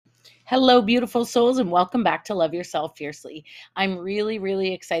Hello, beautiful souls, and welcome back to Love Yourself Fiercely. I'm really,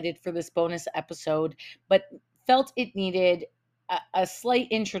 really excited for this bonus episode, but felt it needed a slight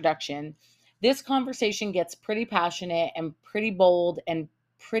introduction. This conversation gets pretty passionate and pretty bold and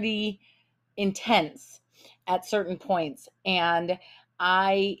pretty intense at certain points. And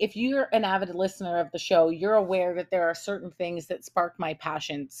if you're an avid listener of the show, you're aware that there are certain things that spark my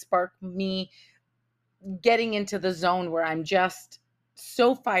passion, spark me getting into the zone where I'm just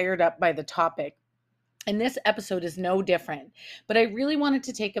so fired up by the topic. And this episode is no different. But I really wanted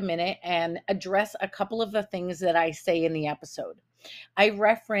to take a minute and address a couple of the things that I say in the episode. I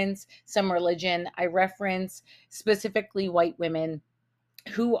reference some religion, I reference specifically white women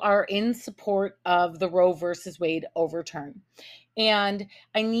who are in support of the Roe versus Wade overturn. And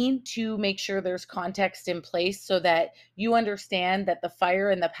I need to make sure there's context in place so that you understand that the fire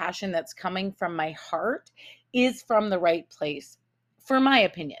and the passion that's coming from my heart is from the right place, for my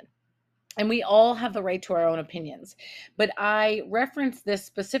opinion. And we all have the right to our own opinions. But I reference this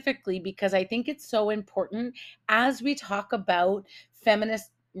specifically because I think it's so important as we talk about feminist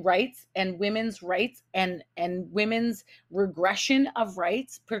rights and women's rights and women's regression of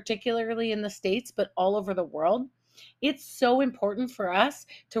rights, particularly in the States, but all over the world. It's so important for us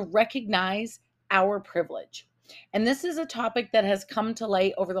to recognize our privilege. And this is a topic that has come to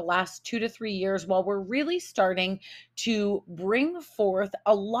light over the last 2 to 3 years while we're really starting to bring forth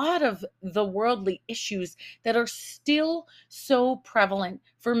a lot of the worldly issues that are still so prevalent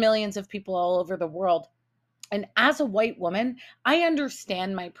for millions of people all over the world. And as a white woman, I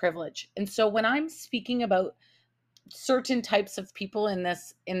understand my privilege. And so when I'm speaking about certain types of people in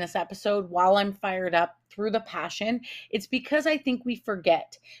this episode while I'm fired up through the passion, it's because I think we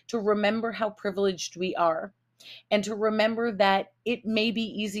forget to remember how privileged we are and to remember that it may be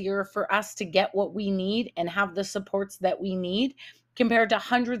easier for us to get what we need and have the supports that we need compared to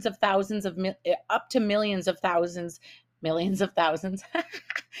hundreds of thousands of up to millions of thousands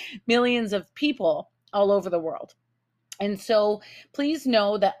millions of people all over the world. And so please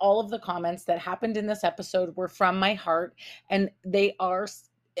know that all of the comments that happened in this episode were from my heart, and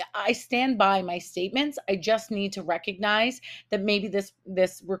I stand by my statements. I just need to recognize that maybe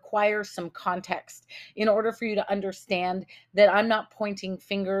this requires some context in order for you to understand that I'm not pointing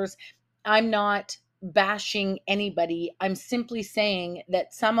fingers. I'm not bashing anybody. I'm simply saying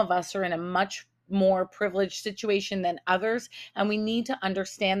that some of us are in a much more privileged situation than others, and we need to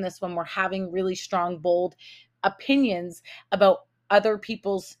understand this when we're having really strong, bold opinions about other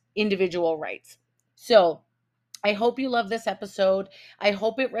people's individual rights. So I hope you love this episode. I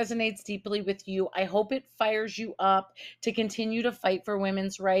hope it resonates deeply with you. I hope it fires you up to continue to fight for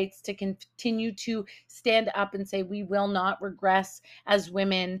women's rights, to continue to stand up and say we will not regress as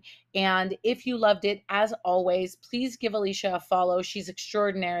women. And if you loved it, as always, please give Alicia a follow. She's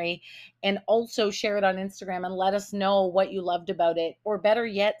extraordinary. And also share it on Instagram and let us know what you loved about it. Or better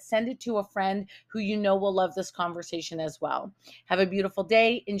yet, send it to a friend who you know will love this conversation as well. Have a beautiful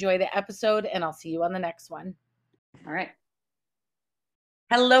day. Enjoy the episode, and I'll see you on the next one. All right.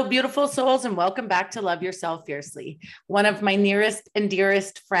 Hello, beautiful souls, and welcome back to Love Yourself Fiercely. One of my nearest and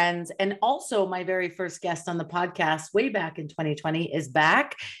dearest friends, and also my very first guest on the podcast way back in 2020 is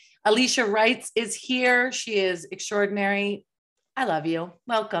back. Alicia Wrights is here. She is extraordinary. I love you.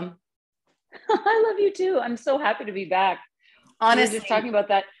 Welcome. I love you too. I'm so happy to be back. Honestly, we were just talking about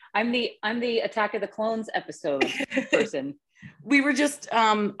that. I'm the Attack of the Clones episode person. We were just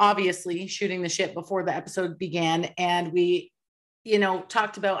obviously shooting the shit before the episode began, and we,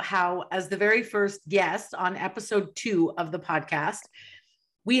 talked about how, as the very first guest on episode 2 of the podcast,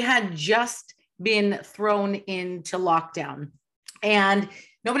 we had just been thrown into lockdown, and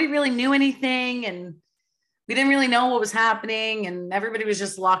nobody really knew anything, and we didn't really know what was happening, and everybody was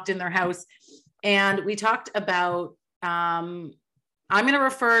just locked in their house. And we talked about I'm going to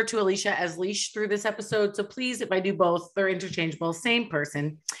refer to Alicia as Leash through this episode. So please, if I do both, they're interchangeable, same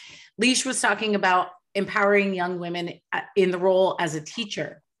person. Leash was talking about empowering young women in the role as a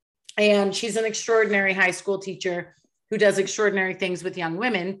teacher. And she's an extraordinary high school teacher who does extraordinary things with young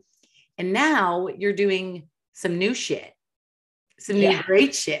women. And now you're doing some new shit, new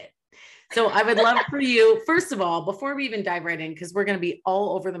great shit. So I would love for you, first of all, before we even dive right in, because we're going to be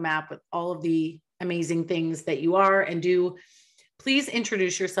all over the map with all of the amazing things that you are and do, please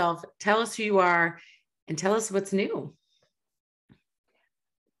introduce yourself, tell us who you are, and tell us what's new.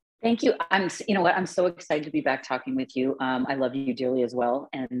 Thank you. I'm so excited to be back talking with you. I love you dearly as well.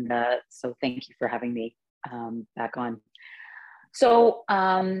 And so thank you for having me back on. So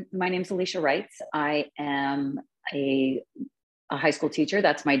my name's Alicia Wrights. I am a high school teacher.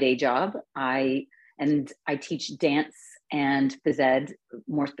 That's my day job. I teach dance and phys ed,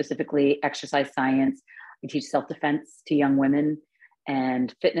 more specifically exercise science. I teach self-defense to young women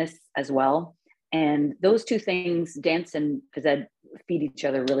and fitness as well. And those two things, dance and phys ed, feed each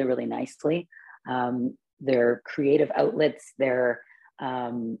other really, really nicely. They're creative outlets. They're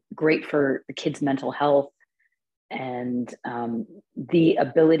great for the kids' mental health, and the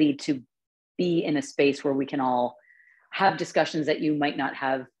ability to be in a space where we can all have discussions that you might not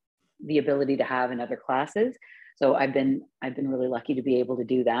have the ability to have in other classes. So I've been really lucky to be able to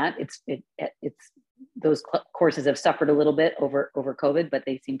do that. It's those courses have suffered a little bit over COVID, but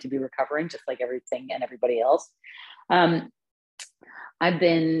they seem to be recovering just like everything and everybody else. I've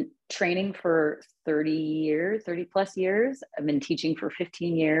been training for 30 plus years. I've been teaching for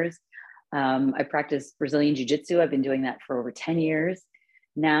 15 years. I practice Brazilian Jiu-Jitsu. I've been doing that for over 10 years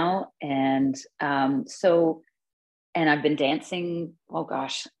now. And and I've been dancing. Oh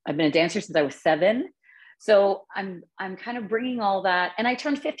gosh, I've been a dancer since I was 7. So I'm kind of bringing all that, and I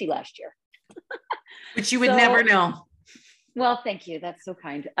turned 50 last year. Which you would never know. Well, thank you. That's so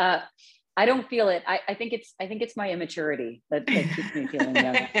kind. I don't feel it. I think it's my immaturity that keeps me feeling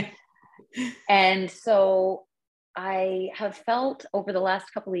young. And so I have felt over the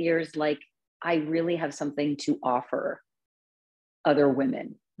last couple of years like I really have something to offer other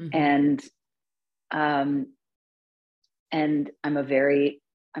women. And I'm a very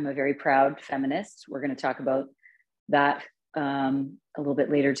proud feminist. We're going to talk about that a little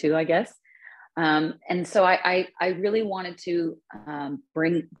bit later too, I guess. And so I really wanted to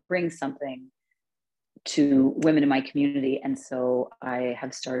bring something to women in my community. And so I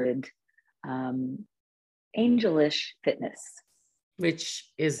have started Angelish Fitness.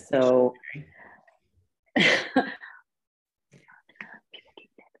 Which is so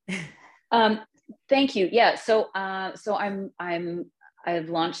thank you. Yeah. So I've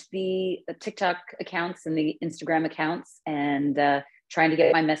launched the TikTok accounts and the Instagram accounts, and trying to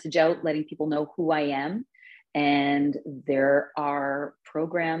get my message out, letting people know who I am. And there are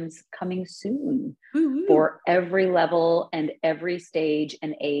programs coming soon for every level and every stage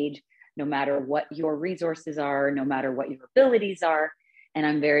and age, no matter what your resources are, no matter what your abilities are. And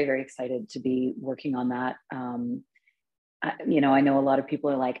I'm very, very excited to be working on that. I know a lot of people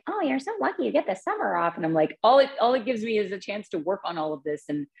are like, oh, you're so lucky you get the summer off. And I'm like, all it gives me is a chance to work on all of this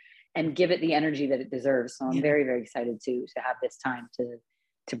and give it the energy that it deserves. So I'm very, very excited to have this time to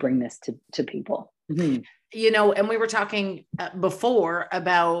bring this to people. And we were talking before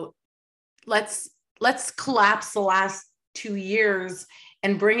about let's collapse the last 2 years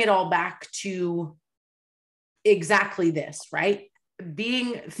and bring it all back to exactly this, right?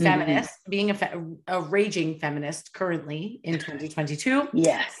 Being feminist, being a raging feminist currently in 2022.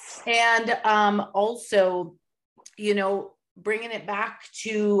 Yes. And also, bringing it back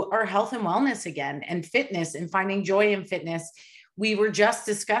to our health and wellness again, and fitness, and finding joy in fitness. We were just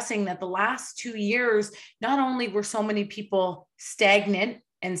discussing that the last 2 years, not only were so many people stagnant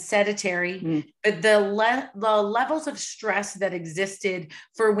and sedentary, but the levels of stress that existed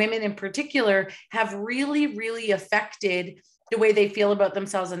for women in particular have really, really affected the way they feel about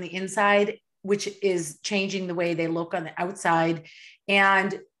themselves on the inside, which is changing the way they look on the outside.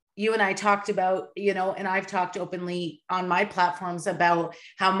 And you and I talked about, and I've talked openly on my platforms about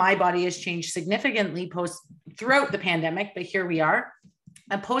how my body has changed significantly throughout the pandemic, but here we are,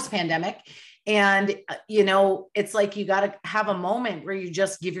 post-pandemic. And, it's like, you got to have a moment where you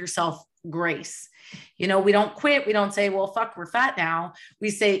just give yourself grace. We don't quit. We don't say, well, fuck, we're fat now. We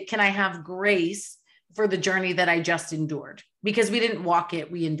say, can I have grace for the journey that I just endured? Because we didn't walk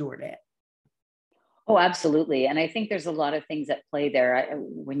it, we endured it. Oh, absolutely. And I think there's a lot of things at play there.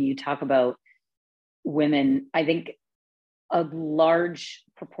 When you talk about women, I think a large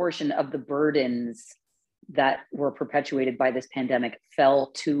proportion of the burdens that were perpetuated by this pandemic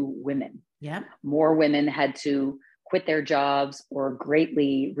fell to women. Yeah. More women had to quit their jobs or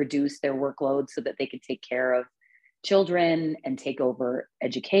greatly reduce their workload so that they could take care of children and take over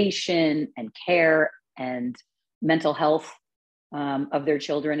education and care and mental health of their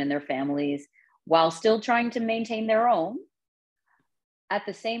children and their families, while still trying to maintain their own, at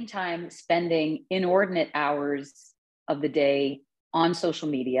the same time spending inordinate hours of the day on social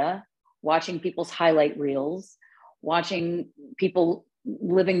media, watching people's highlight reels, watching people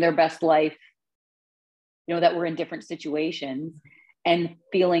living their best life, that were in different situations, and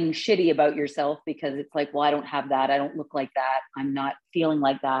feeling shitty about yourself because it's like, well, I don't have that. I don't look like that. I'm not feeling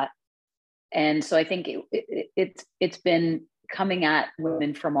like that. And so I think it's been coming at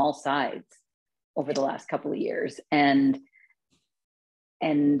women from all sides over the last couple of years, and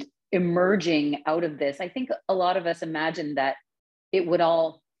emerging out of this. I think a lot of us imagined that it would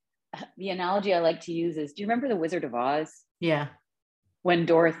all the analogy I like to use is, do you remember the Wizard of Oz? Yeah. When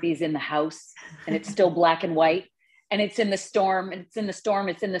Dorothy's in the house and it's still black and white and it's in the storm and it's in the storm,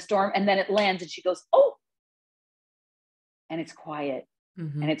 it's in the storm. And then it lands and she goes, oh, and it's quiet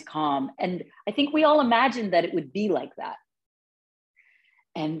and it's calm. And I think we all imagined that it would be like that.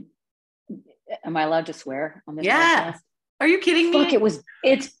 And am I allowed to swear on this podcast? Are you kidding me?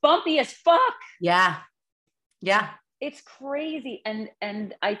 It's bumpy as fuck. Yeah. It's crazy.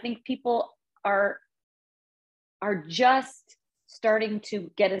 And I think people are just starting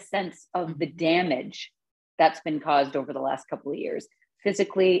to get a sense of the damage that's been caused over the last couple of years,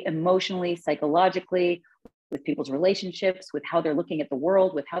 physically, emotionally, psychologically, with people's relationships, with how they're looking at the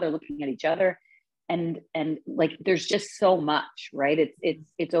world, with how they're looking at each other. And like, there's just so much, right?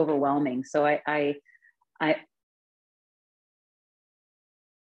 It's overwhelming. So I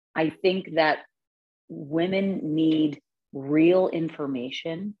think that women need real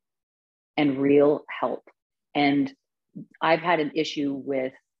information and real help. And I've had an issue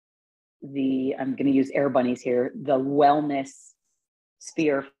with I'm going to use air bunnies here, the wellness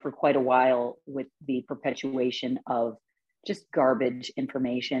sphere for quite a while, with the perpetuation of just garbage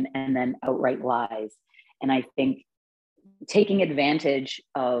information and then outright lies. And I think taking advantage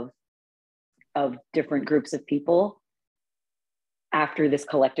of different groups of people after this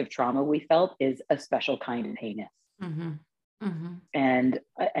collective trauma we felt is a special kind of heinous. And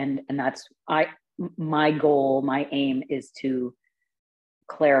that's my goal, my aim is to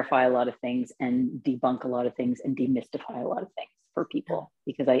clarify a lot of things and debunk a lot of things and demystify a lot of things for people,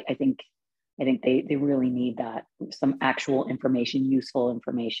 because I think they really need that, some actual information, useful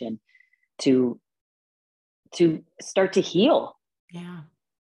information to start to heal.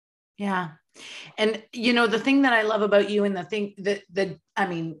 Yeah. And the thing that I love about you, and the thing that I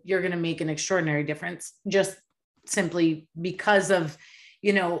mean, you're going to make an extraordinary difference just simply because of,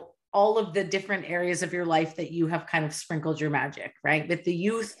 all of the different areas of your life that you have kind of sprinkled your magic, right? With the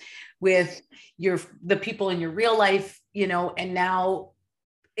youth, with the people in your real life, and now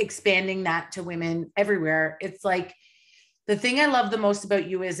expanding that to women everywhere. It's like, the thing I love the most about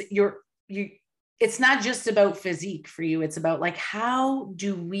you is it's not just about physique for you. It's about like, how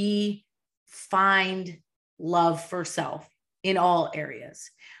do we find love for self in all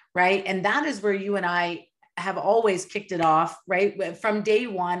areas, right? And that is where you and I have always kicked it off, right? From day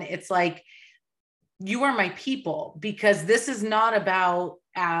one, it's like, you are my people, because this is not about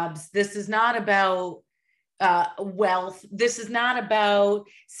abs. This is not about wealth. This is not about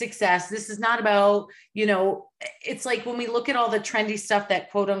success. This is not about, it's like when we look at all the trendy stuff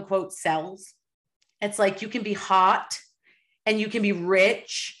that quote unquote sells, it's like, you can be hot and you can be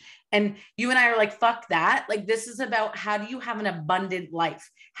rich. And you and I are like, fuck that. Like, this is about, how do you have an abundant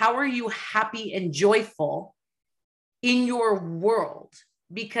life? How are you happy and joyful in your world?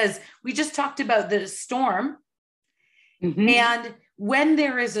 Because we just talked about the storm. And when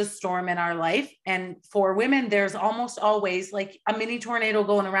there is a storm in our life, and for women, there's almost always like a mini tornado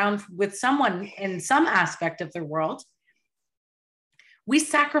going around with someone in some aspect of their world. We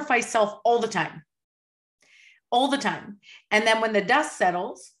sacrifice self all the time. And then when the dust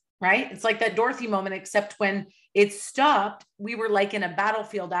settles, right? It's like that Dorothy moment, except when it stopped, we were like in a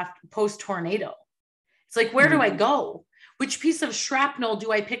battlefield after post-tornado. It's like, where do I go? Which piece of shrapnel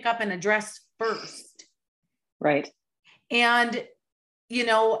do I pick up and address first? Right. And,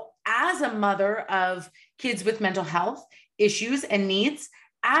 as a mother of kids with mental health issues and needs,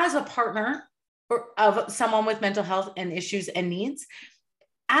 as a partner of someone with mental health and issues and needs,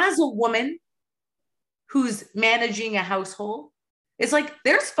 as a woman who's managing a household, it's like,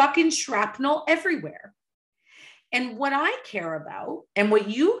 there's fucking shrapnel everywhere. And what I care about and what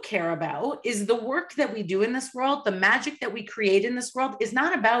you care about is the work that we do in this world. The magic that we create in this world is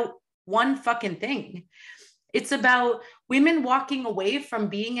not about one fucking thing. It's about women walking away from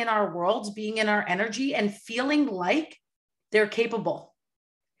being in our worlds, being in our energy, and feeling like they're capable.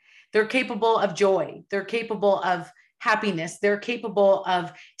 They're capable of joy. They're capable of happiness. They're capable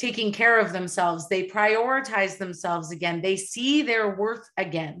of taking care of themselves. They prioritize themselves again. They see their worth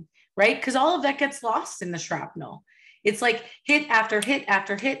again, right? Because all of that gets lost in the shrapnel. It's like hit after hit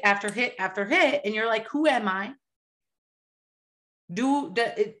after hit after hit after hit. And you're like, who am I?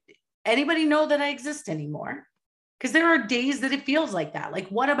 Anybody know that I exist anymore? Because there are days that it feels like that. Like,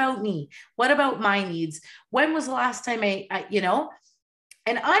 what about me? What about my needs? When was the last time I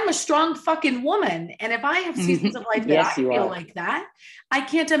and I'm a strong fucking woman. And if I have seasons of life that Yes, I feel like that, I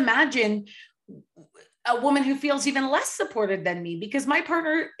can't imagine a woman who feels even less supported than me, because my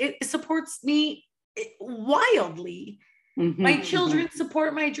partner supports me wildly. My children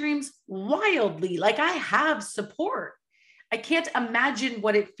support my dreams wildly. Like, I have support. I can't imagine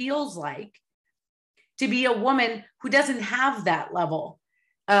what it feels like to be a woman who doesn't have that level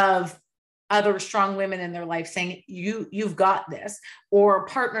of other strong women in their life saying, you've got this, or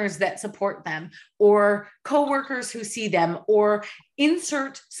partners that support them, or coworkers who see them, or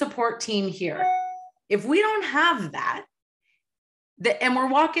insert support team here. If we don't have that, and we're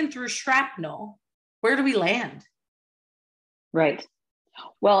walking through shrapnel, where do we land? Right.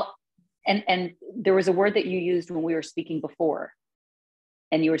 Well, and there was a word that you used when we were speaking before,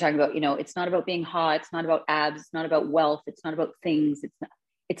 and you were talking about, it's not about being hot, it's not about abs, it's not about wealth, it's not about things,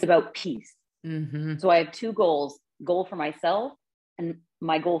 it's about peace. Mm-hmm. So I have two goals: goal for myself and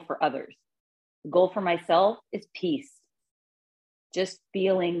my goal for others. The goal for myself is peace, just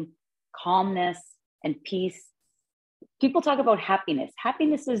feeling calmness and peace. People talk about happiness.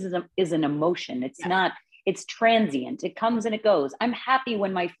 Happiness is an emotion. It's not, it's transient. It comes and it goes. I'm happy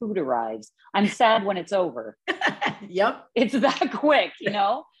when my food arrives. I'm sad when it's over. Yep. It's that quick,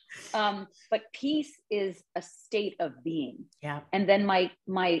 but peace is a state of being. Yeah. And then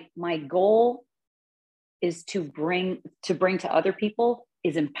my goal is to bring to other people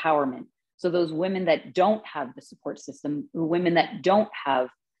is empowerment. So those women that don't have the support system, the women that don't have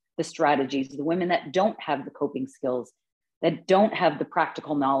the strategies, the women that don't have the coping skills, that don't have the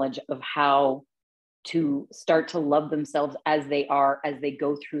practical knowledge of how to start to love themselves as they are, as they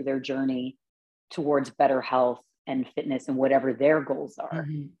go through their journey towards better health and fitness and whatever their goals are.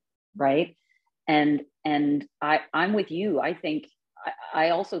 Mm-hmm. Right. And I'm with you. I think I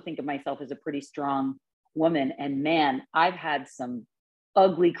also think of myself as a pretty strong woman, and man, I've had some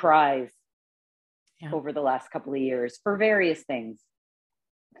ugly cries over the last couple of years for various things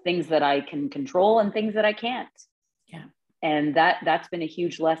that I can control and things that I can't. Yeah. And that's been a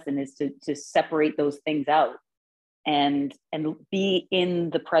huge lesson, is to separate those things out and be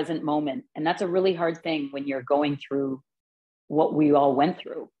in the present moment. And that's a really hard thing when you're going through what we all went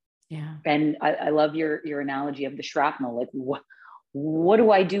through. Yeah. And I love your analogy of the shrapnel. Like, what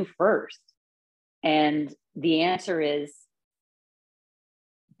do I do first? And the answer is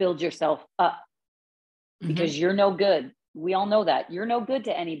build yourself up, because you're no good. We all know that. You're no good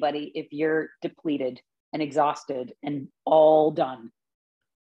to anybody if you're depleted and exhausted and all done.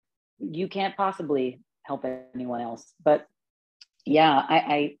 You can't possibly help anyone else. But yeah,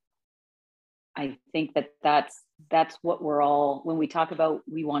 I think that's what we're all, when we talk about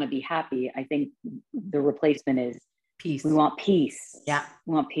we want to be happy, I think the replacement is peace. We want peace. Yeah.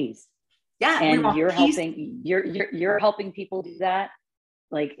 We want peace. Yeah. And you're helping people do that.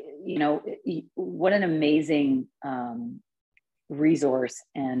 Like, what an amazing resource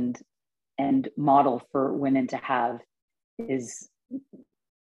and model for women to have is,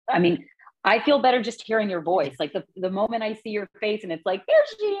 I mean, I feel better just hearing your voice. Like the moment I see your face and it's like, there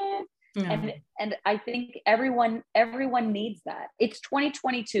she is. Yeah. And I think everyone needs that. It's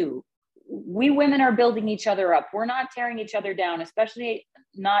 2022. We women are building each other up. We're not tearing each other down, especially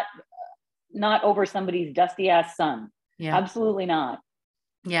not over somebody's dusty ass son. Yeah. Absolutely not.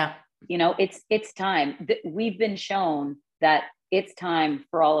 Yeah. It's time. We've been shown that it's time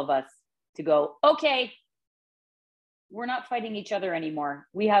for all of us to go, okay, we're not fighting each other anymore.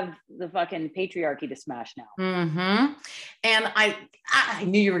 We have the fucking patriarchy to smash now. Mm-hmm. And I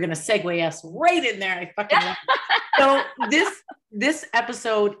knew you were going to segue us right in there. I fucking So this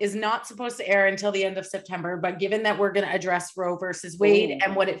episode is not supposed to air until the end of September, but given that we're going to address Roe versus Wade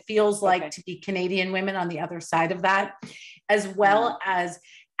and what it feels like to be Canadian women on the other side of that, as well as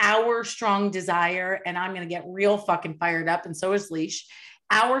our strong desire, and I'm going to get real fucking fired up, and so is Leash,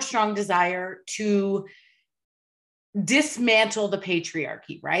 our strong desire to dismantle the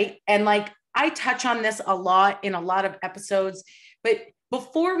patriarchy, right? And like, I touch on this a lot in a lot of episodes, but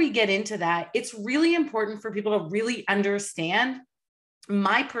before we get into that, it's really important for people to really understand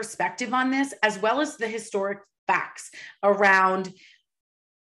my perspective on this, as well as the historic facts around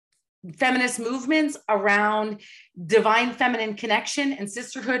feminist movements, around divine feminine connection and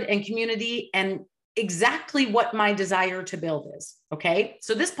sisterhood and community, and exactly what my desire to build is. Okay.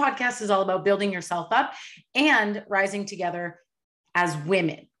 So this podcast is all about building yourself up and rising together as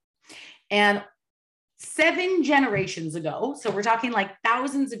women. And 7 generations ago, so we're talking like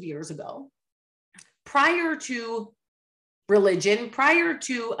thousands of years ago, prior to religion, prior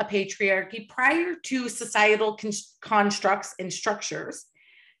to a patriarchy, prior to societal constructs and structures,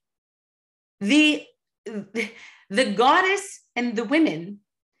 the goddess and the women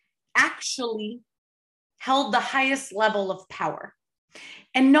actually held the highest level of power,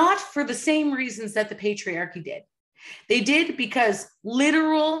 and not for the same reasons that the patriarchy did. They did because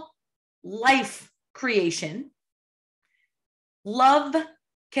literal life creation, love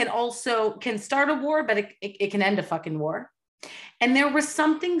can start a war, but it can end a fucking war. And there was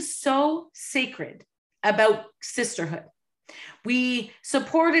something so sacred about sisterhood. We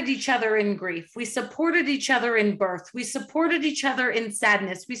supported each other in grief. We supported each other in birth. We supported each other in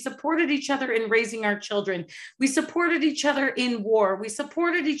sadness. We supported each other in raising our children. We supported each other in war. We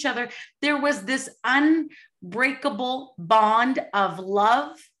supported each other. There was this unbreakable bond of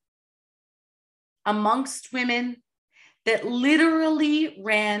love amongst women that literally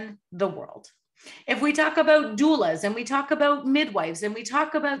ran the world. If we talk about doulas and we talk about midwives and we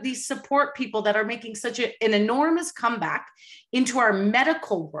talk about these support people that are making such an enormous comeback into our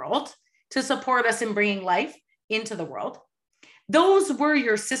medical world to support us in bringing life into the world, those were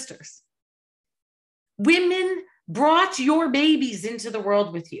your sisters. Women brought your babies into the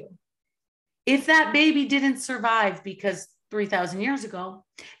world with you. If that baby didn't survive because 3,000 years ago,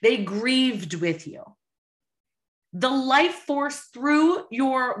 they grieved with you. The life force through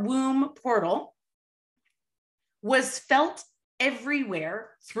your womb portal was felt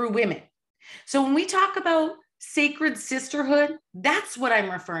everywhere through women. So when we talk about sacred sisterhood, that's what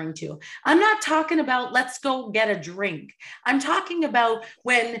I'm referring to. I'm not talking about let's go get a drink. I'm talking about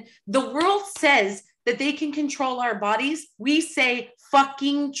when the world says that they can control our bodies, we say,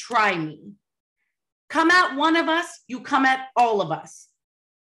 fucking try me. Come at one of us, you come at all of us.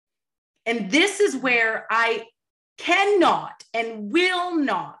 And this is where I cannot and will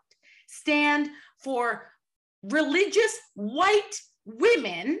not stand for religious white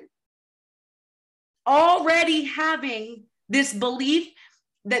women already having this belief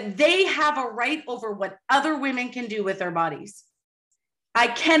that they have a right over what other women can do with their bodies. I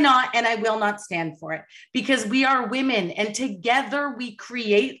cannot and I will not stand for it, because we are women and together we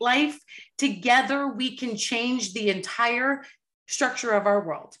create life. Together we can change the entire structure of our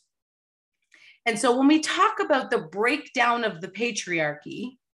world. And so when we talk about the breakdown of the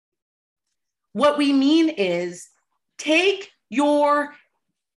patriarchy, what we mean is take your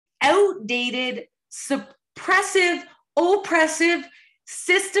outdated, suppressive, oppressive,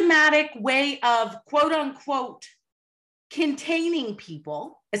 systematic way of quote unquote containing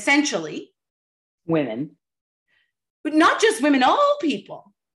people, essentially. Women. But not just women, all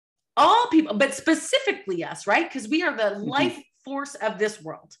people, but specifically us, right? Because we are the life force of this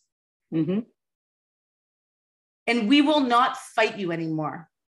world. Mm-hmm. And we will not fight you anymore.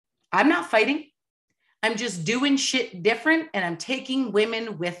 I'm not fighting. I'm just doing shit different and I'm taking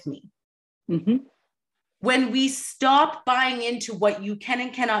women with me. Mm-hmm. When we stop buying into what you can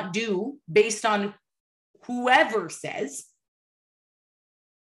and cannot do based on whoever says,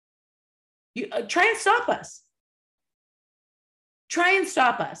 you try and stop us. Try and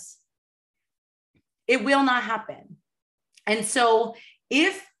stop us. It will not happen. And so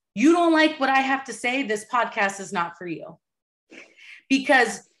if you don't like what I have to say, this podcast is not for you.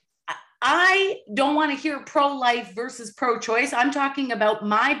 Because I don't want to hear pro-life versus pro-choice. I'm talking about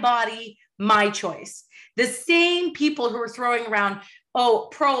my body, my choice. The same people who are throwing around, oh,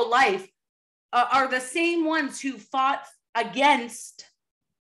 pro-life are the same ones who fought against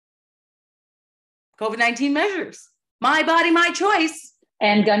COVID-19 measures. My body, my choice.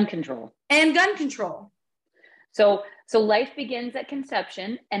 And gun control. And gun control. So life begins at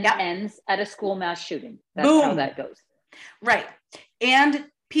conception and ends at a school mass shooting. That's Boom. How that goes. Right. And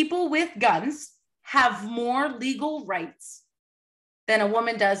people with guns have more legal rights than a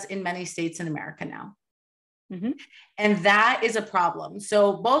woman does in many states in America now. Mm-hmm. And that is a problem.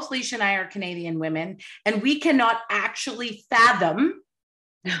 So both Leisha and I are Canadian women, and we cannot actually fathom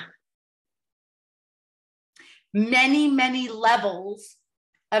many, many levels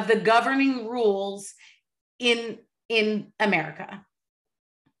of the governing rules in America.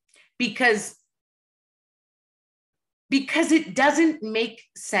 Because it doesn't make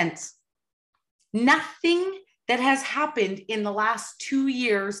sense. Nothing that has happened in the last 2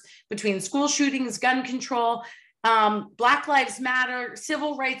 years between school shootings, gun control, Black Lives Matter,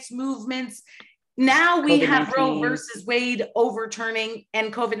 civil rights movements. Now we COVID-19. Have Roe versus Wade overturning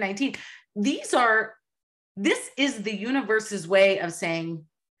and COVID-19. This is the universe's way of saying,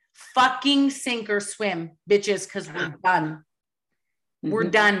 fucking sink or swim, bitches, because we're done. Mm-hmm. We're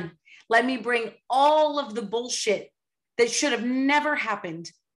done. Let me bring all of the bullshit that should have never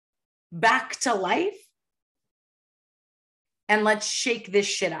happened back to life. And let's shake this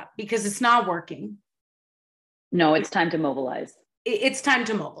shit up because it's not working. No, it's time to mobilize. It's time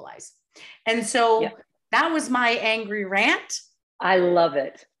to mobilize. And so that was my angry rant. I love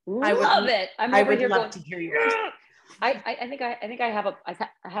it. Love it. I would love to hear yours. I think I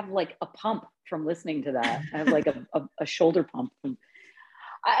have like a pump from listening to that. I have like a shoulder pump.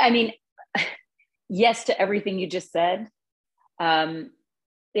 I mean, yes to everything you just said.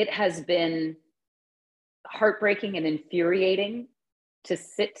 It has been heartbreaking and infuriating to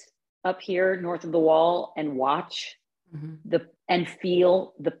sit up here north of the wall and watch and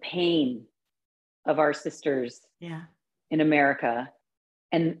feel the pain of our sisters in America.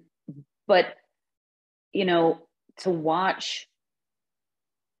 But, you know, to watch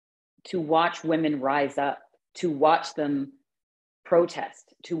women rise up, to watch them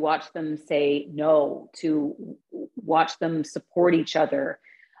protest, to watch them say no, to watch them support each other,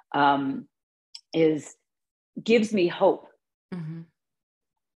 gives me hope.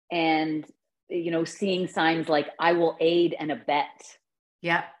 And, you know, seeing signs like I will aid and abet.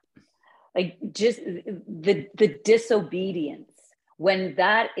 Yeah. Like just the disobedience, when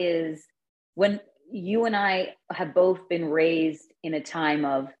you and I have both been raised in a time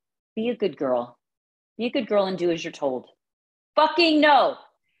of be a good girl and do as you're told. Fucking no.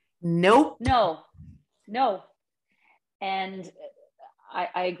 Nope. No. And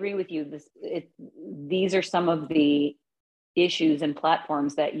I agree with you. These are some of the issues and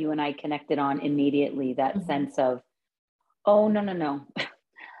platforms that you and I connected on immediately. That sense of, oh, no.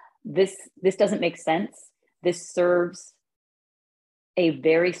 This doesn't make sense. This serves a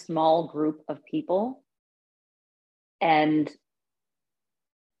very small group of people. And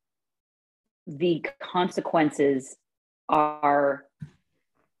the consequences are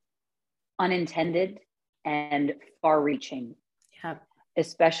unintended and far-reaching,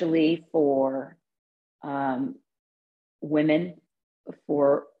 especially for women,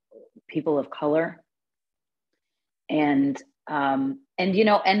 for people of color, and you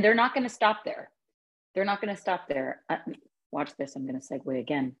know, and they're not going to stop there. Watch this. I'm going to segue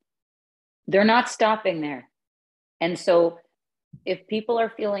again. They're not stopping there, and so if people are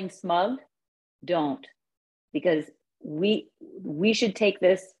feeling smug, don't, because we should take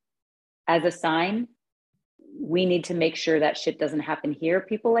this as a sign. We need to make sure that shit doesn't happen here.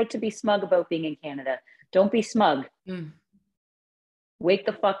 People like to be smug about being in Canada. Don't be smug. Wake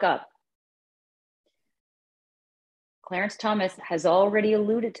the fuck up. Clarence Thomas has already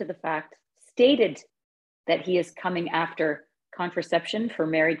alluded to the fact, stated that he is coming after contraception for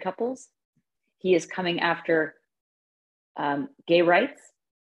married couples. He is coming after gay rights,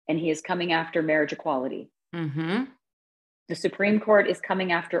 and he is coming after marriage equality. The Supreme Court is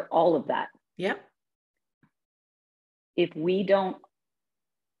coming after all of that. Yep. If we,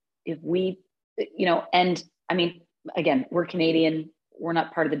 you know, and I mean, again, we're Canadian, we're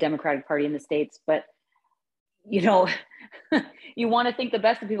not part of the Democratic Party in the States, but, you know, you want to think the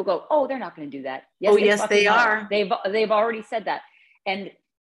best of people. Go, oh, they're not going to do that. Yes, they are. They've already said that.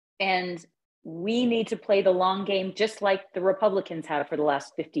 And we need to play the long game, just like the Republicans have for the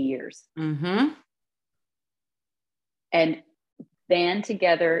last 50 years. And band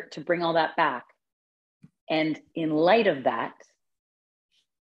together to bring all that back. And in light of that,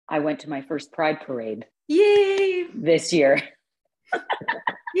 I went to my first Pride Parade. Yay! This year.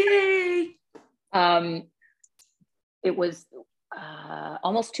 Yay! It was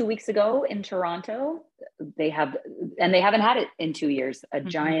almost 2 weeks ago in Toronto. They haven't had it in 2 years, a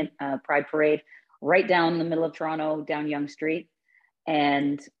giant Pride Parade right down the middle of Toronto, down Yonge Street.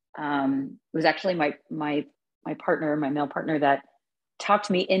 And it was actually my partner, my male partner, that talked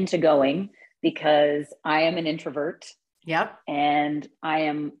me into going, because I am an introvert. Yep. And I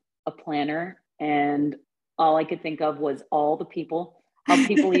am a planner. And all I could think of was all the people, how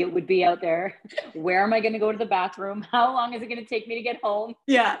peoply it would be out there. Where am I going to go to the bathroom? How long is it going to take me to get home?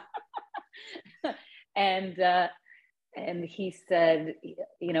 Yeah. And he said,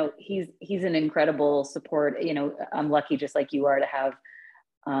 you know, he's an incredible support. You know, I'm lucky, just like you are, to have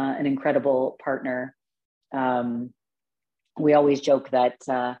an incredible partner. We always joke that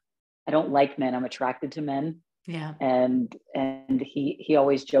I don't like men, I'm attracted to men. Yeah. And he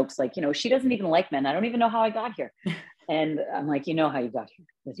always jokes like, you know, she doesn't even like men. I don't even know how I got here. And I'm like, you know how you got here.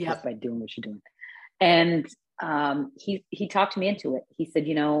 It's just by doing what you're doing. And he talked me into it. He said,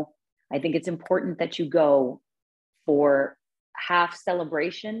 you know, I think it's important that you go for half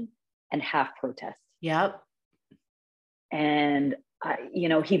celebration and half protest. Yep. And you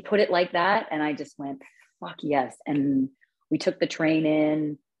know, he put it like that, and I just went, fuck yes. And we took the train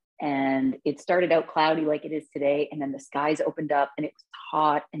in, and it started out cloudy like it is today, and then the skies opened up, and it was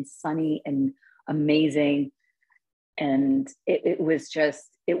hot and sunny and amazing. And it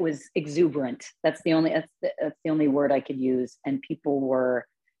was exuberant. That's the only word I could use. And people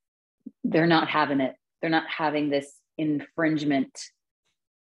they're not having it. They're not having this infringement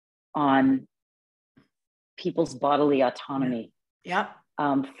on people's bodily autonomy. Yep.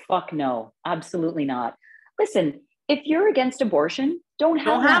 Fuck no, absolutely not. Listen, if you're against abortion, don't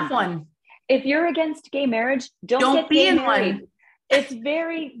have one. One. If you're against gay marriage, don't get be gay in married. one. It's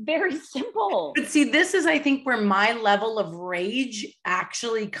very, very simple. But see, this is, I think, where my level of rage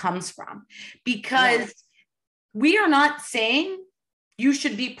actually comes from, because we are not saying you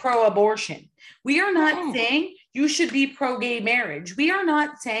should be pro-abortion. We are not saying you should be pro-gay marriage. We are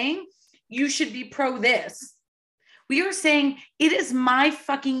not saying you should be pro this. We are saying it is my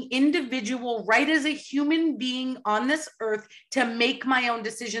fucking individual right as a human being on this earth to make my own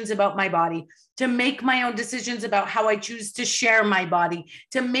decisions about my body, to make my own decisions about how I choose to share my body,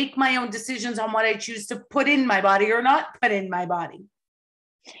 to make my own decisions on what I choose to put in my body or not put in my body.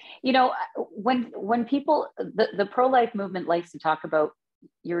 You know, when people, the pro-life movement likes to talk about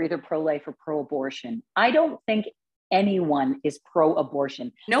you're either pro-life or pro-abortion. I don't think anyone is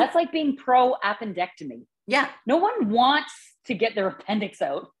pro-abortion. Nope. That's like being pro-appendectomy. Yeah. No one wants to get their appendix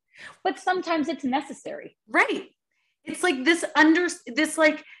out, but sometimes it's necessary. Right. It's like this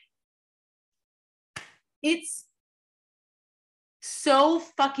like, it's so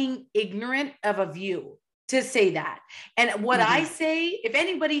fucking ignorant of a view to say that. And what I say, if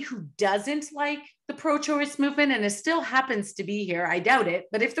anybody who doesn't like the pro-choice movement and it still happens to be here, I doubt it,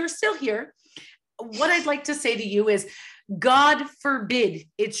 but if they're still here, what I'd like to say to you is, God forbid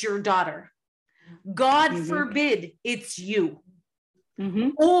it's your daughter. God forbid it's you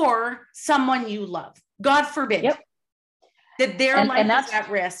or someone you love. God forbid that their life is at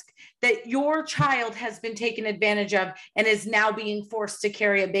risk, that your child has been taken advantage of and is now being forced to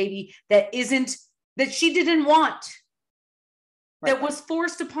carry a baby that she didn't want, that was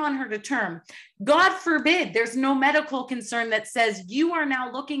forced upon her to term. God forbid there's no medical concern that says you are now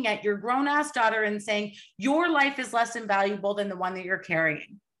looking at your grown-ass daughter and saying your life is less invaluable than the one that you're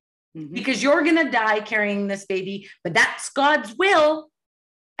carrying. Because you're going to die carrying this baby, but that's God's will.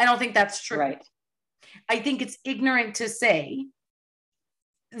 I don't think that's true. Right. I think it's ignorant to say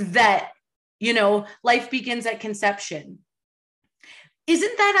that, life begins at conception.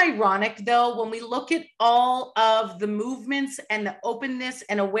 Isn't that ironic, though, when we look at all of the movements and the openness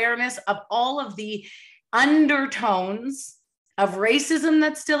and awareness of all of the undertones of racism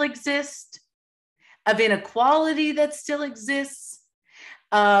that still exist, of inequality that still exists,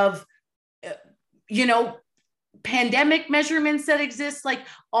 of, pandemic measurements that exist, like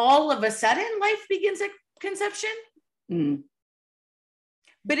all of a sudden life begins at conception.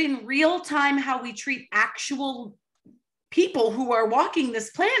 But in real time, how we treat actual people who are walking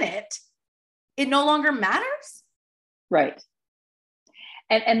this planet, it no longer matters. Right.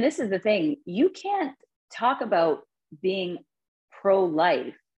 And this is the thing, you can't talk about being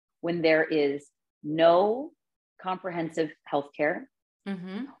pro-life when there is no comprehensive healthcare,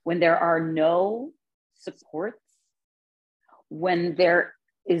 when there are no supports, when there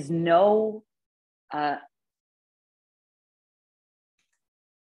is no eye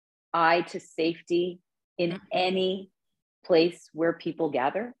to safety in any place where people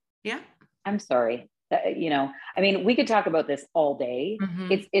gather. Yeah. I'm sorry. We could talk about this all day.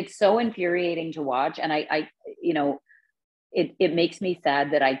 It's so infuriating to watch. And it makes me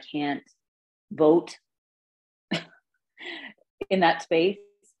sad that I can't vote in that space,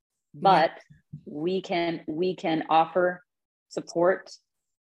 but we can offer support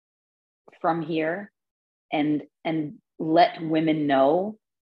from here and let women know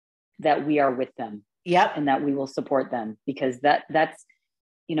that we are with them. Yep. And that we will support them, because that's,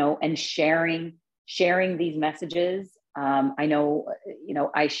 and sharing these messages. I know,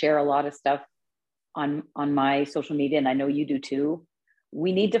 I share a lot of stuff on my social media, and I know you do too.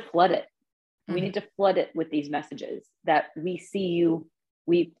 We need to flood it. We need to flood it with these messages that we see you,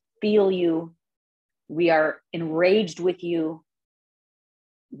 we feel you, we are enraged with you,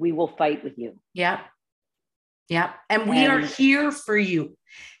 we will fight with you. Yeah. Yeah. And we are here for you.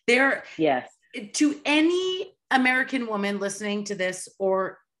 To any American woman listening to this,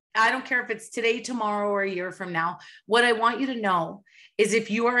 or I don't care if it's today, tomorrow, or a year from now, what I want you to know is,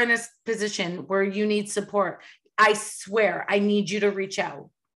 if you are in a position where you need support, I swear I need you to reach out.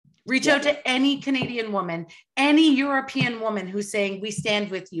 Reach out to any Canadian woman, any European woman who's saying, we stand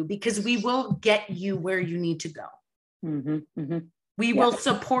with you, because we will get you where you need to go. We will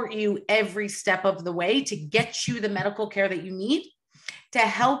support you every step of the way to get you the medical care that you need, to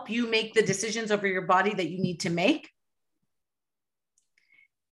help you make the decisions over your body that you need to make.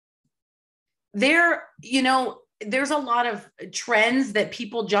 There's a lot of trends that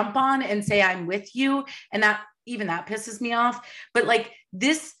people jump on and say, I'm with you. And that pisses me off. But like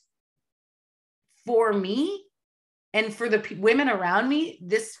this, for me and for the women around me,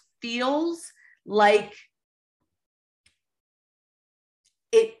 this feels like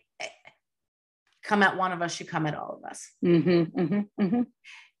it. Come at one of us, you come at all of us. Absolutely.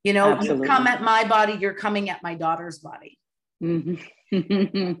 You come at my body, you're coming at my daughter's body. Mhm.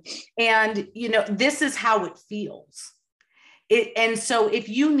 And, this is how it feels. And so if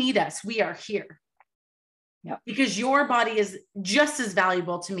you need us, we are here. Yep. Because your body is just as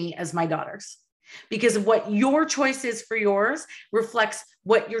valuable to me as my daughter's. Because what your choice is for yours reflects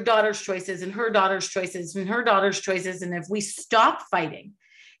what your daughter's choice is, and her daughter's choices, and her daughter's choices. And if we stop fighting,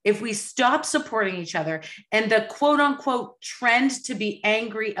 if we stop supporting each other, and the quote unquote trend to be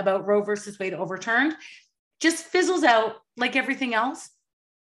angry about Roe versus Wade overturned just fizzles out like everything else,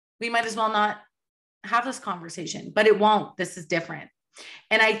 we might as well not have this conversation. But it won't. This is different.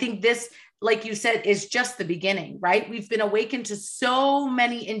 And I think this, like you said, is just the beginning, right? We've been awakened to so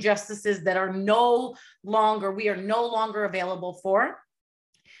many injustices that we are no longer available for.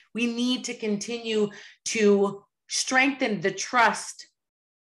 We need to continue to strengthen the trust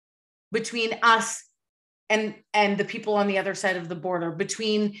between us and the people on the other side of the border,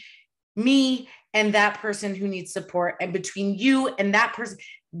 between me and that person who needs support, and between you and that person.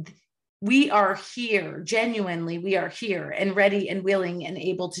 We are here, genuinely, we are here and ready and willing and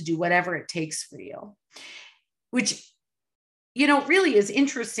able to do whatever it takes for you, which, really is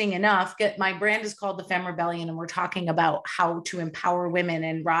interesting enough. My brand is called The Femme Rebellion, and we're talking about how to empower women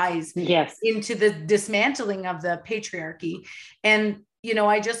and rise into the dismantling of the patriarchy. And,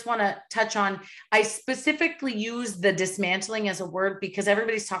 I just want to touch on, I specifically use the dismantling as a word because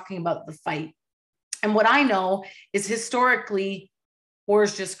everybody's talking about the fight. And what I know is historically,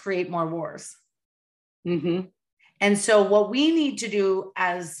 wars just create more wars. Mm-hmm. And so what we need to do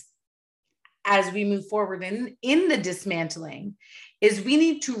as we move forward in the dismantling is we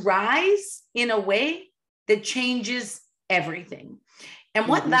need to rise in a way that changes everything. And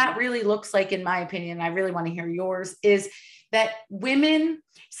what that really looks like, in my opinion, I really want to hear yours, is that women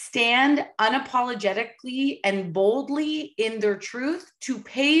stand unapologetically and boldly in their truth to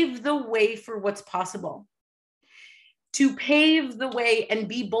pave the way for what's possible. To pave the way and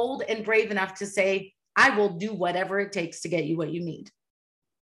be bold and brave enough to say, I will do whatever it takes to get you what you need.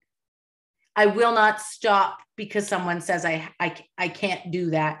 I will not stop because someone says I can't do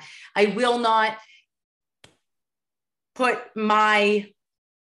that. I will not put my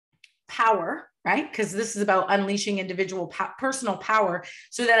power, right? Because this is about unleashing individual personal power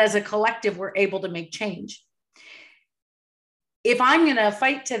so that as a collective, we're able to make change. If I'm going to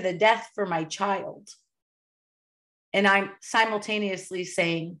fight to the death for my child, and I'm simultaneously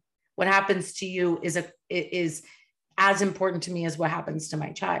saying what happens to you is as important to me as what happens to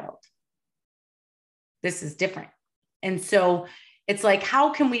my child, this is different. And so it's like,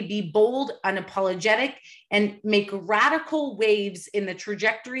 how can we be bold, unapologetic, and make radical waves in the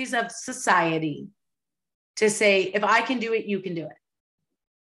trajectories of society to say, if I can do it, you can do it.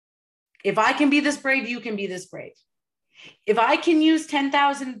 If I can be this brave, you can be this brave. If I can use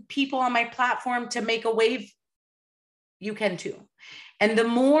 10,000 people on my platform to make a wave, you can too. And the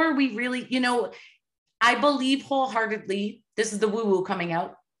more we really, I believe wholeheartedly, this is the woo-woo coming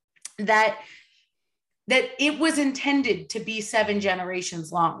out, that it was intended to be 7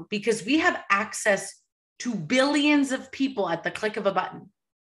 generations long, because we have access to billions of people at the click of a button.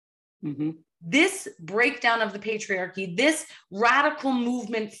 Mm-hmm. This breakdown of the patriarchy, this radical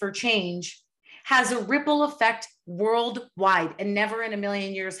movement for change has a ripple effect worldwide. And never in a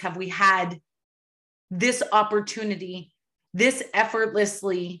million years have we had this opportunity, this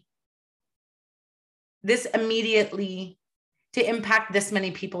effortlessly, this immediately, to impact this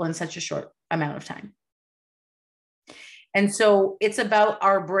many people in such a short amount of time. And so it's about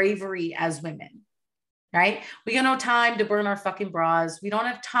our bravery as women, right? We got no time to burn our fucking bras. We don't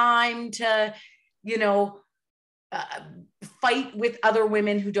have time to, fight with other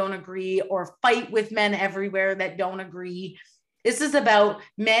women who don't agree, or fight with men everywhere that don't agree. This is about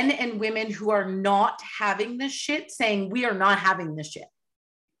men and women who are not having this shit saying, we are not having this shit.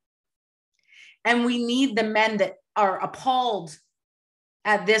 And we need the men that are appalled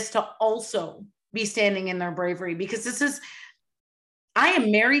at this to also be standing in their bravery, because I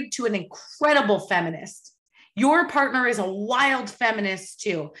am married to an incredible feminist. Your partner is a wild feminist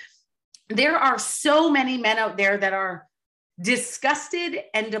too. There are so many men out there that are disgusted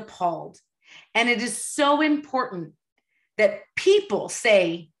and appalled. And it is so important that people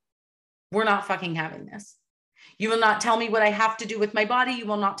say, we're not fucking having this. You will not tell me what I have to do with my body. You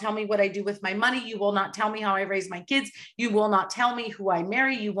will not tell me what I do with my money. You will not tell me how I raise my kids. You will not tell me who I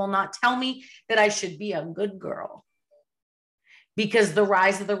marry. You will not tell me that I should be a good girl. Because the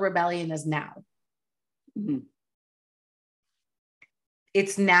rise of the rebellion is now. Mm-hmm.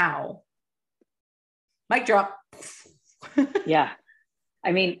 It's now. Mic drop. Yeah.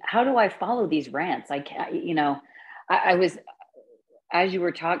 I mean, how do I follow these rants? I can't, I was, as you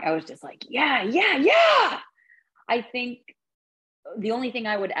were talking, I was just like, yeah. I think the only thing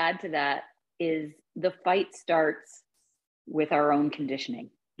I would add to that is the fight starts with our own conditioning.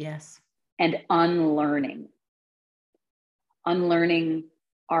 Yes. And unlearning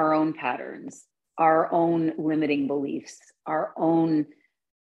our own patterns, our own limiting beliefs, our own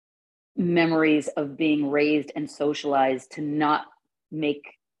memories of being raised and socialized to not make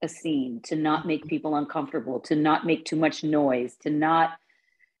a scene, to not make people uncomfortable, to not make too much noise, to not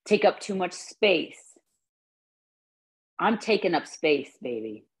take up too much space. I'm taking up space,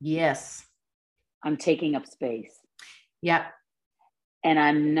 baby. Yes. I'm taking up space. Yep. And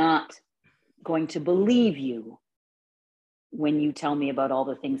I'm not going to believe you when you tell me about all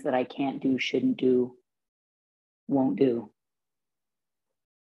the things that I can't do, shouldn't do, won't do.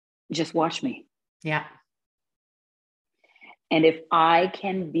 Just watch me. Yeah. And if I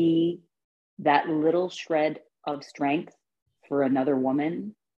can be that little shred of strength for another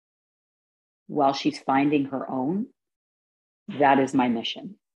woman while she's finding her own, that is my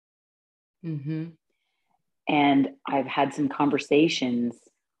mission. Mm-hmm. And I've had some conversations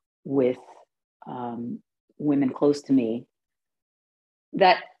with women close to me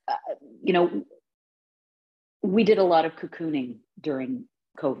that, we did a lot of cocooning during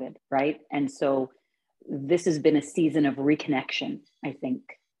COVID, right? And so this has been a season of reconnection, I think,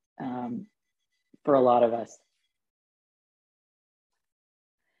 for a lot of us.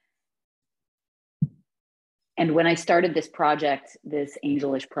 And when I started this project, this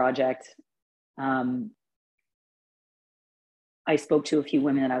Angelish project, I spoke to a few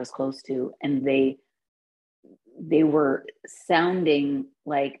women that I was close to, and they were sounding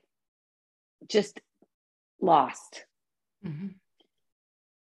like just lost. Mm-hmm.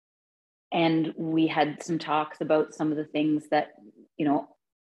 And we had some talks about some of the things that,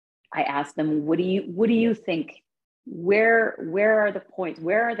 I asked them, what do you think? Where are the points?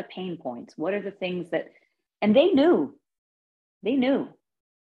 Where are the pain points? What are the things that, and they knew.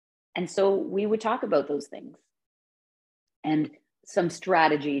 And so we would talk about those things and some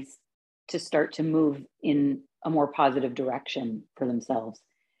strategies to start to move in a more positive direction for themselves.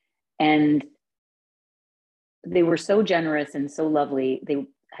 And they were so generous and so lovely. They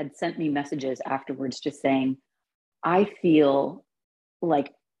had sent me messages afterwards just saying, I feel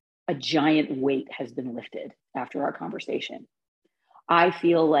like a giant weight has been lifted after our conversation. I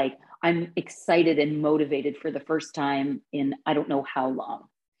feel like I'm excited and motivated for the first time in I don't know how long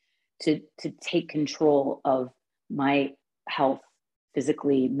to take control of my health,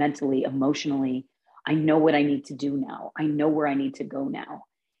 physically, mentally, emotionally. I know what I need to do now. I know where I need to go now.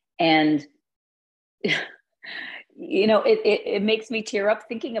 And it makes me tear up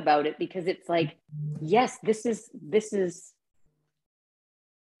thinking about it, because it's like, yes, this is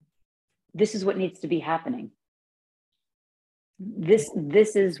what needs to be happening. This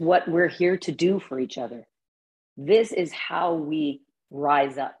is what we're here to do for each other. This is how we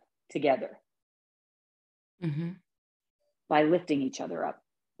rise up together. Mm-hmm. By lifting each other up,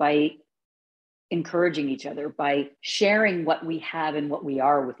 by encouraging each other, by sharing what we have and what we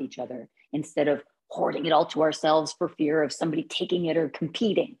are with each other, instead of hoarding it all to ourselves for fear of somebody taking it or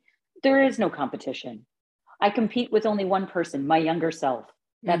competing. There is no competition. I compete with only one person, my younger self.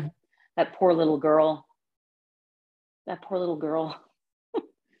 That poor little girl.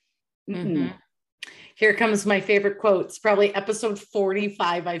 Mm-hmm. Here comes my favorite quote. It's probably episode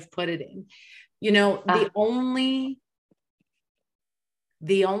 45 I've put it in. The only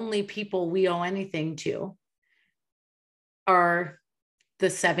people we owe anything to are the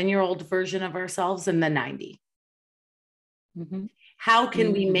 7-year-old version of ourselves and the 90. Mm-hmm. How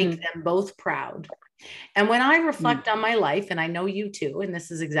can we make them both proud? And when I reflect on my life, and I know you too, and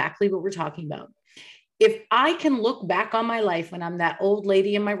this is exactly what we're talking about. If I can look back on my life when I'm that old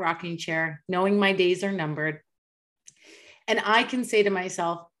lady in my rocking chair, knowing my days are numbered, and I can say to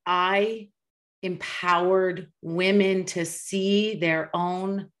myself, I empowered women to see their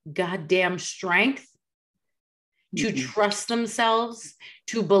own goddamn strength, to trust themselves,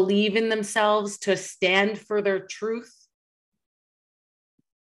 to believe in themselves, to stand for their truth.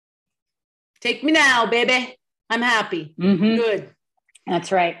 Take me now, baby. I'm happy. Mm-hmm. Good.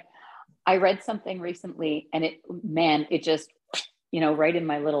 That's right. I read something recently, and it just, right in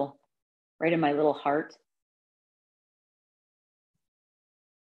my little heart.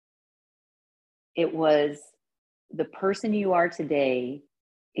 It was, the person you are today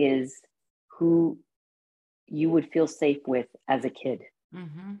is who you would feel safe with as a kid.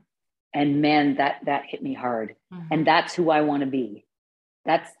 Mm-hmm. And man, that hit me hard. Mm-hmm. And that's who I want to be.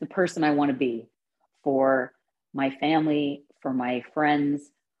 That's the person I want to be for my family, for my friends,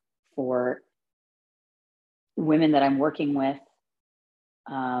 for women that I'm working with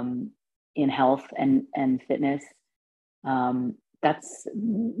in health and fitness. that's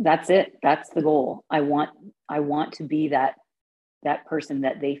it. That's the goal. I want to be that person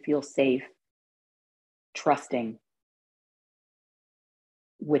that they feel safe trusting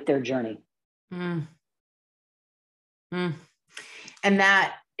with their journey. Mm. Mm. And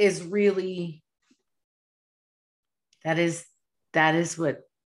that is really, that is what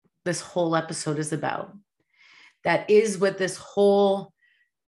this whole episode is about. That is what this whole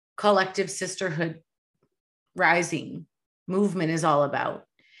collective sisterhood rising movement is all about,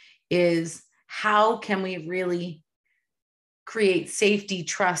 is how can we really create safety,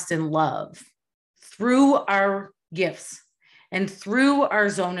 trust, and love through our gifts and through our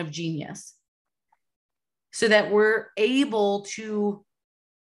zone of genius, so that we're able to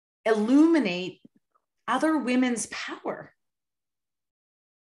illuminate other women's power.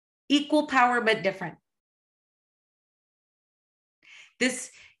 Equal power, but different.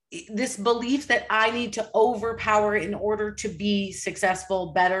 This belief that I need to overpower in order to be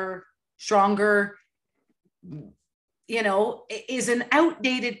successful, better, stronger, is an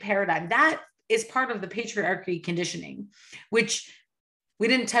outdated paradigm. That is part of the patriarchy conditioning, which we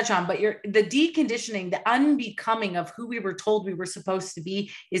didn't touch on, but the deconditioning, the unbecoming of who we were told we were supposed to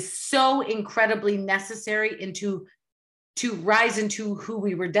be, is so incredibly necessary to rise into who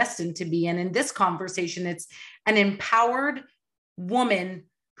we were destined to be. And in this conversation, it's an empowered woman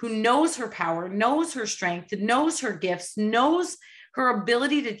who knows her power, knows her strength, knows her gifts, knows her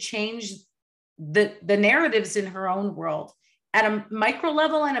ability to change the narratives in her own world at a micro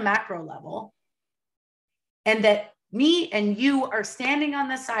level and a macro level. And that me and you are standing on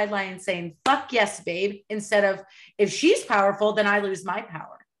the sideline saying, fuck yes, babe, instead of, if she's powerful, then I lose my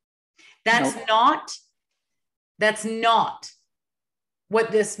power. That's not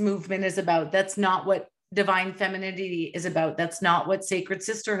what this movement is about. That's not what divine femininity is about. That's not what sacred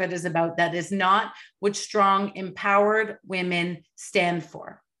sisterhood is about. That is not what strong, empowered women stand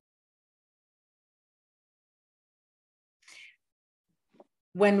for.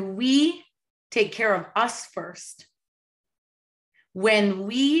 When we take care of us first, when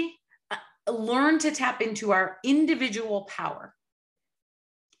we learn to tap into our individual power,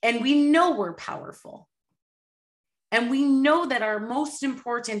 and we know we're powerful, and we know that our most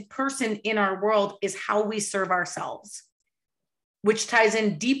important person in our world is how we serve ourselves, which ties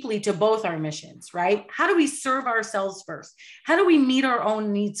in deeply to both our missions, right? How do we serve ourselves first? How do we meet our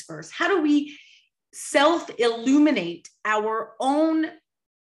own needs first? How do we self-illuminate our own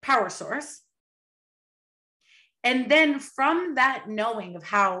power source? And then from that knowing of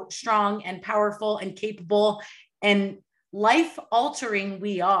how strong and powerful and capable and life-altering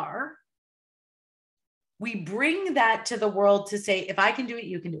we are, we bring that to the world to say, if I can do it,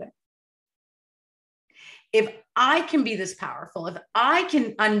 you can do it. If I can be this powerful, if I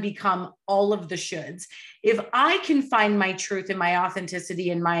can unbecome all of the shoulds, if I can find my truth and my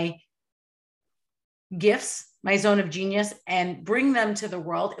authenticity and my gifts, my zone of genius, and bring them to the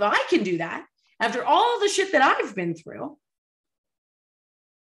world, if I can do that, after all the shit that I've been through,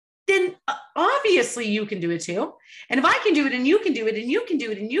 then obviously you can do it too. And if I can do it and you can do it and you can do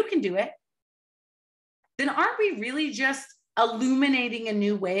it and you can do it, then aren't we really just illuminating a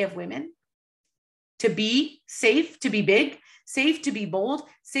new way of women? To be safe, to be big, safe to be bold,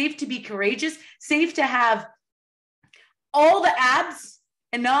 safe to be courageous, safe to have all the abs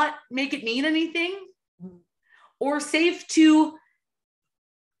and not make it mean anything, or safe to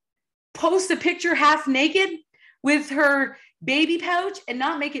post a picture half naked with her baby pouch and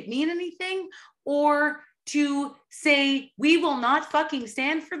not make it mean anything, or to say, we will not fucking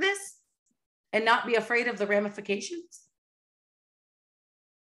stand for this and not be afraid of the ramifications.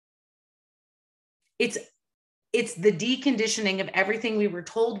 It's the deconditioning of everything we were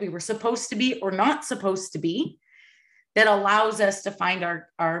told we were supposed to be or not supposed to be that allows us to find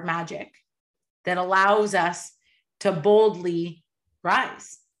our magic, that allows us to boldly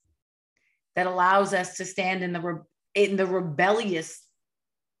rise, that allows us to stand in the rebellious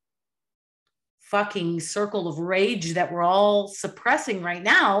fucking circle of rage that we're all suppressing right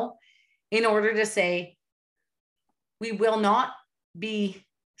now, in order to say, we will not be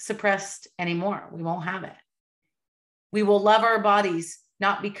suppressed anymore. We won't have it. We will love our bodies,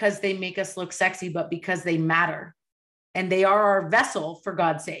 not because they make us look sexy, but because they matter. And they are our vessel, for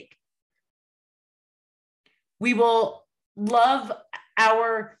God's sake. We will love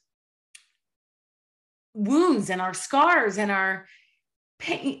our wounds and our scars and our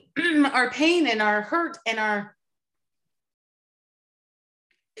pain, our pain and our hurt and our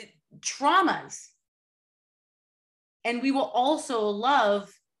traumas. And we will also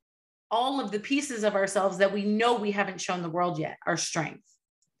love all of the pieces of ourselves that we know we haven't shown the world yet, our strength,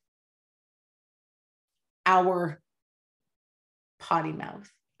 our potty mouth,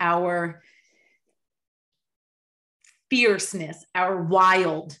 our fierceness, our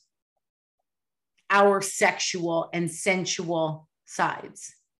wild, our sexual and sensual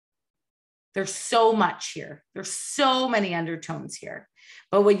sides. There's so much here. There's so many undertones here.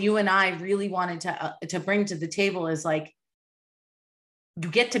 But what you and I really wanted to bring to the table is like, you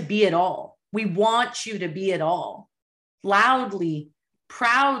get to be it all. We want you to be it all, loudly,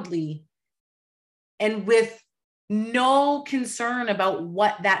 proudly, and with no concern about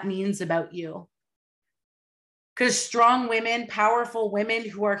what that means about you. Because strong women, powerful women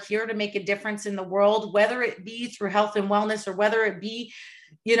who are here to make a difference in the world, whether it be through health and wellness or whether it be,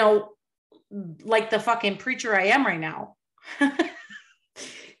 you know, like the fucking preacher I am right now.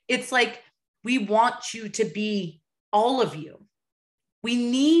 It's like, we want you to be all of you. We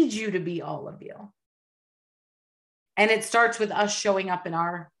need you to be all of you. And it starts with us showing up in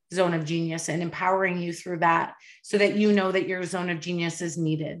our zone of genius and empowering you through that so that you know that your zone of genius is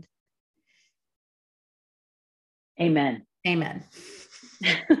needed. Amen. Amen.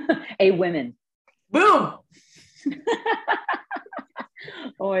 A women. Boom.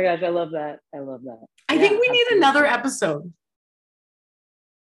 Oh my gosh, I love that. I love that. I think we need another episode.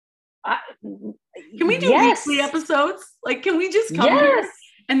 Can we do weekly episodes? Like, can we just come here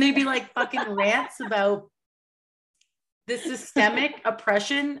and maybe like fucking rants about the systemic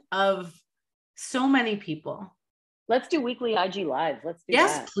oppression of so many people? Let's do weekly IG lives. Let's do that.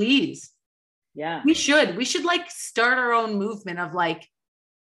 Yes, please. Yeah. We should like start our own movement of like,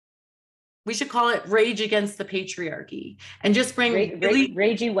 we should call it Rage Against the Patriarchy and just bring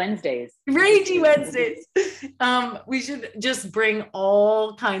Ragey Wednesdays. Ragey Wednesdays. We should just bring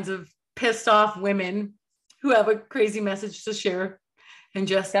all kinds of pissed off women who have a crazy message to share and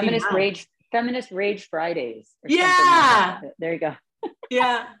just feminist rage Fridays. Yeah. Like there you go.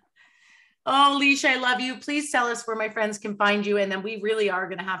 Yeah. Oh, Leisha, I love you. Please tell us where my friends can find you. And then we really are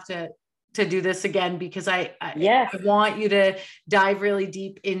going to have to do this again, because I want you to dive really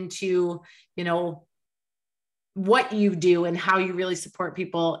deep into, you know, what you do and how you really support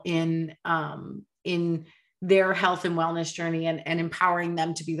people in their health and wellness journey and empowering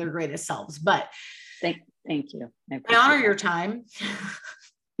them to be their greatest selves. But thank you. I honor your time.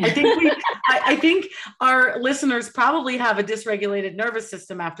 I think our listeners probably have a dysregulated nervous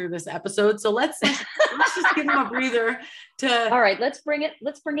system after this episode. So let's just give them a breather to. All right, let's bring it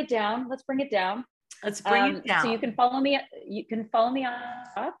down. So you can follow me. You can follow me on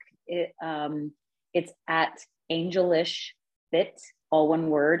TikTok. It's at Angelish Fit, all one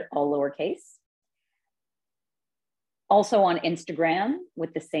word, all lowercase. Also on Instagram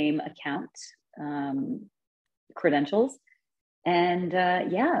with the same account credentials. And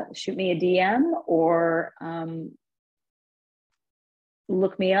shoot me a DM or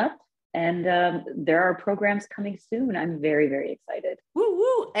look me up. And there are programs coming soon. I'm very, very excited. Woo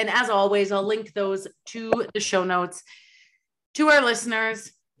woo. And as always, I'll link those to the show notes. To our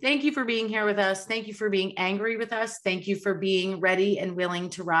listeners, thank you for being here with us. Thank you for being angry with us. Thank you for being ready and willing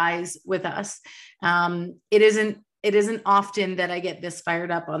to rise with us. It isn't often that I get this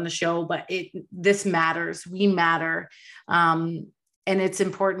fired up on the show, but this matters. We matter. And it's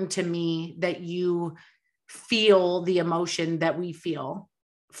important to me that you feel the emotion that we feel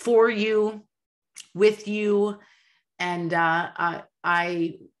for you, with you. And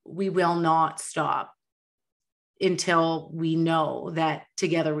we will not stop until we know that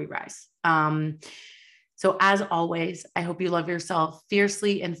together we rise. So as always, I hope you love yourself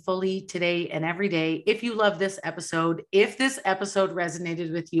fiercely and fully today and every day. If you love this episode, if this episode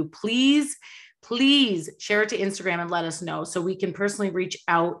resonated with you, please share it to Instagram and let us know so we can personally reach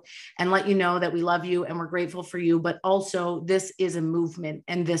out and let you know that we love you and we're grateful for you. But also, this is a movement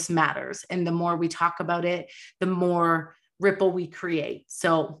and this matters. And the more we talk about it, the more ripple we create.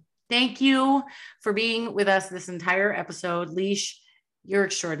 So thank you for being with us this entire episode. Leash, you're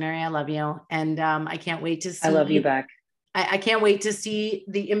extraordinary. I love you. And I can't wait to see. I love you back. I can't wait to see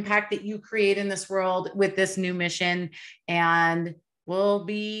the impact that you create in this world with this new mission. And we'll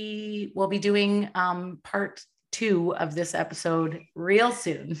be doing part 2 of this episode real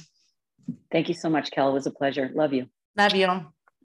soon. Thank you so much, Kel. It was a pleasure. Love you. Love you.